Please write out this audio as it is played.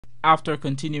After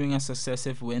continuing a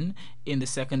successive win in the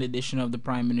second edition of the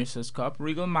Prime Minister's Cup,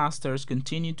 Regal Masters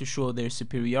continued to show their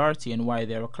superiority and why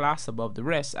they are a class above the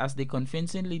rest as they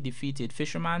convincingly defeated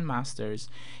Fisherman Masters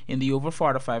in the over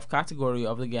 45 category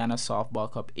of the Guyana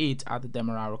Softball Cup 8 at the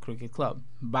Demerara Cricket Club.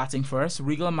 Batting first,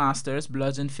 Regal Masters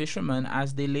bludgeoned Fisherman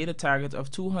as they laid a target of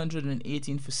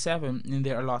 218 for 7 in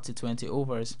their allotted 20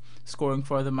 overs. Scoring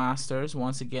for the Masters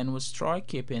once again was Troy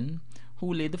Kippin,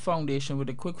 who laid the foundation with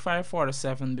a quick-fire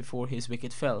 47 before his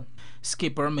wicket fell.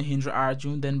 Skipper Mahindra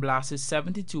Arjun then blasted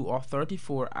 72 off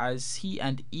 34 as he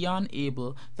and Ian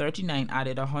Abel 39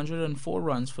 added 104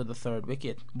 runs for the third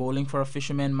wicket. Bowling for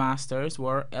Fishermen Masters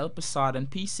were El Prasad and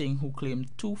P. Singh, who claimed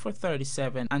 2 for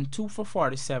 37 and 2 for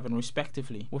 47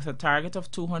 respectively. With a target of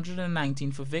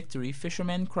 219 for victory,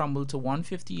 Fishermen crumbled to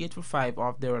 158 for 5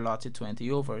 off their allotted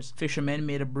 20 overs. Fishermen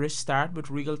made a brisk start,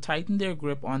 but Regal tightened their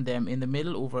grip on them in the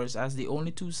middle overs as the only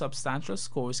two substantial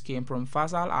scores came from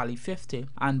Fazal Ali 50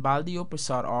 and Baldio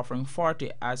Prasad offering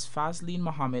 40 as Fazleen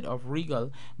Mohammed of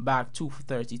Regal bagged 2 for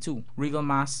 32. Regal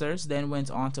Masters then went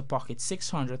on to pocket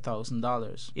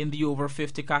 $600,000. In the over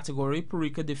 50 category,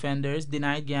 Parika defenders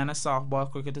denied Guyana Softball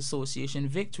Cricket Association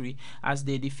victory as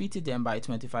they defeated them by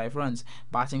 25 runs.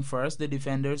 Batting first, the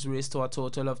defenders raced to a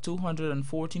total of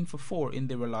 214 for 4 in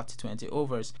their allotted 20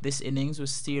 overs. This innings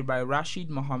was steered by Rashid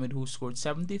Mohammed, who scored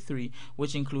 73,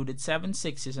 which included 7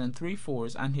 sixes and 3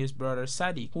 fours, and his brother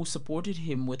Sadiq, who supported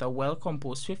him with a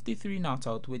well-composed 53 not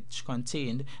out which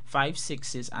contained 5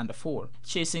 sixes and a 4.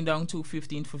 Chasing down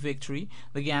 215 for victory,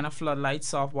 the Guyana Floodlight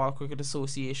Softball Cricket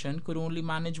Association could only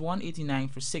manage 189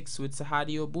 for 6 with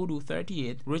Sahadio Bodu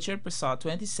 38, Richard Prasad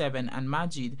 27 and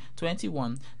Majid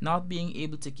 21 not being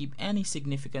able to keep any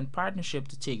significant partnership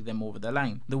to take them over the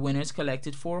line. The winners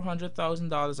collected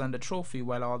 $400,000 and a trophy,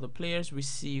 while all the players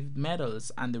received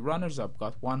medals and the runners-up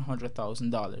got $100,000.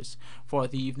 For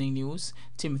the evening news,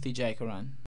 Timothy Jaikaran.